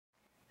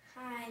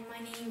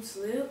name's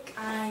Luke.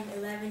 I'm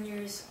 11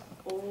 years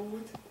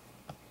old,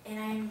 and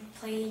I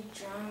play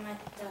drum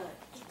at the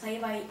Play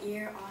by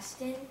Ear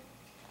Austin.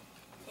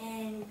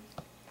 And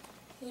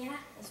yeah,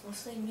 that's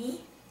mostly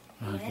me.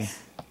 Okay.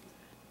 Yes.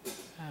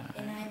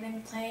 And I've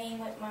been playing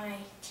with my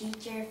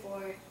teacher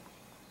for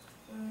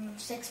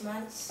 6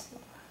 months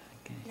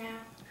now.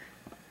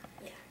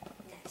 Yeah,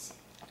 that's it.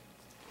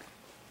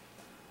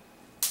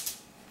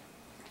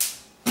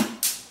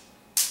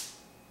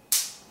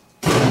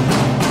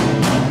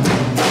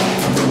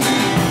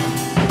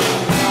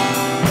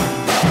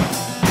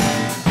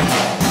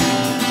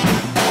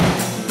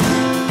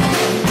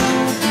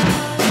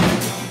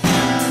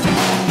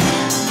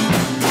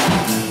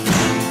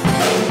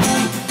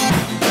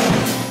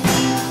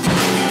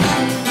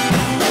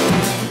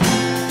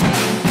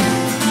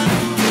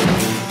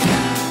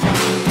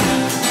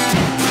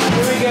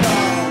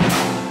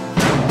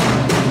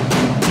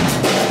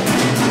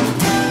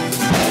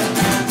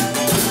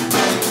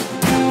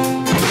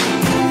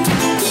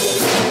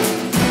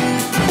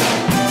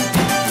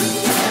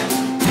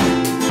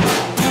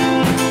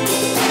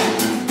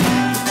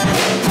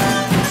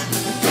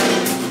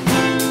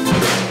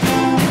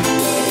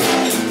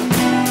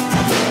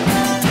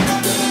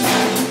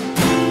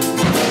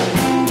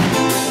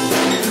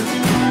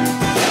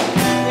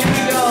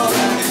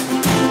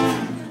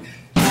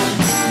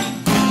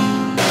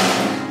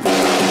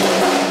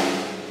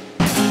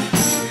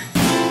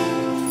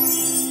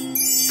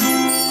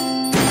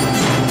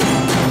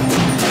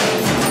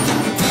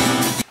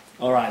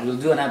 Alright, we'll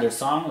do another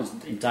song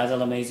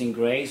entitled Amazing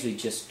Grace. We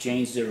just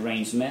changed the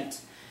arrangement.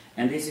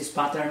 And this is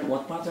pattern,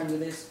 what pattern is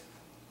this?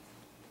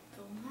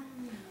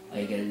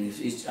 I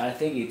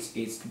think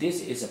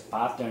this is a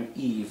pattern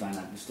E, if I'm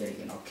not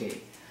mistaken.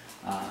 Okay,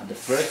 the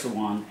first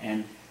one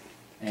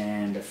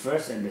and the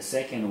first and the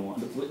second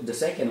one. The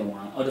second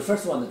one, or the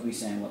first one that we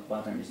sang. What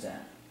pattern is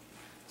that?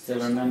 Still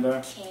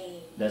remember?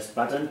 K. That's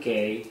pattern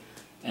K,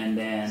 and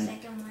then The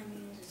second one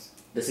is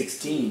the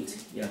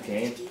 16th.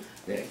 Okay,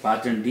 the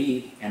pattern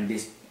D, and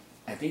this.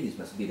 I think this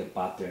must be the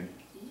pattern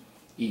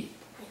E.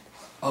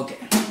 Okay.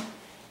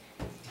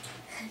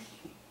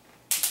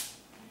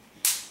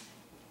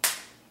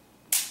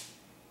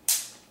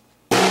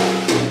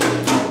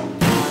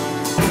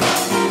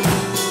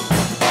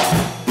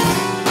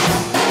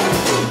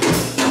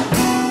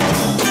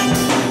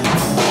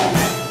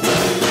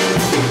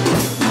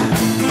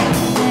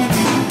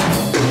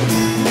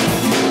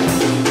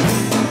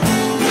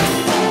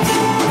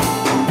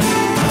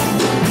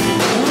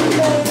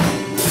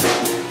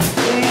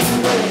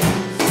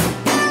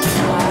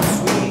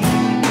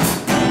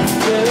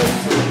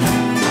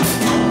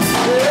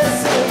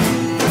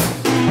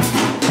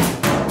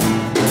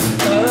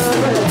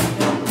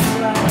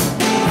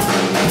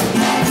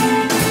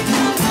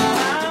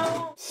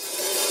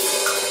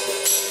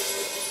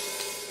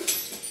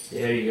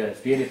 There you go, it's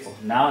beautiful.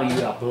 Now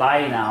you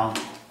apply now.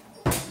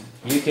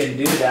 You can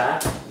do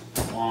that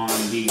on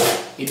the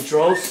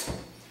intros.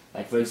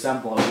 Like for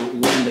example,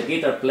 when the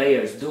guitar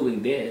player is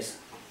doing this,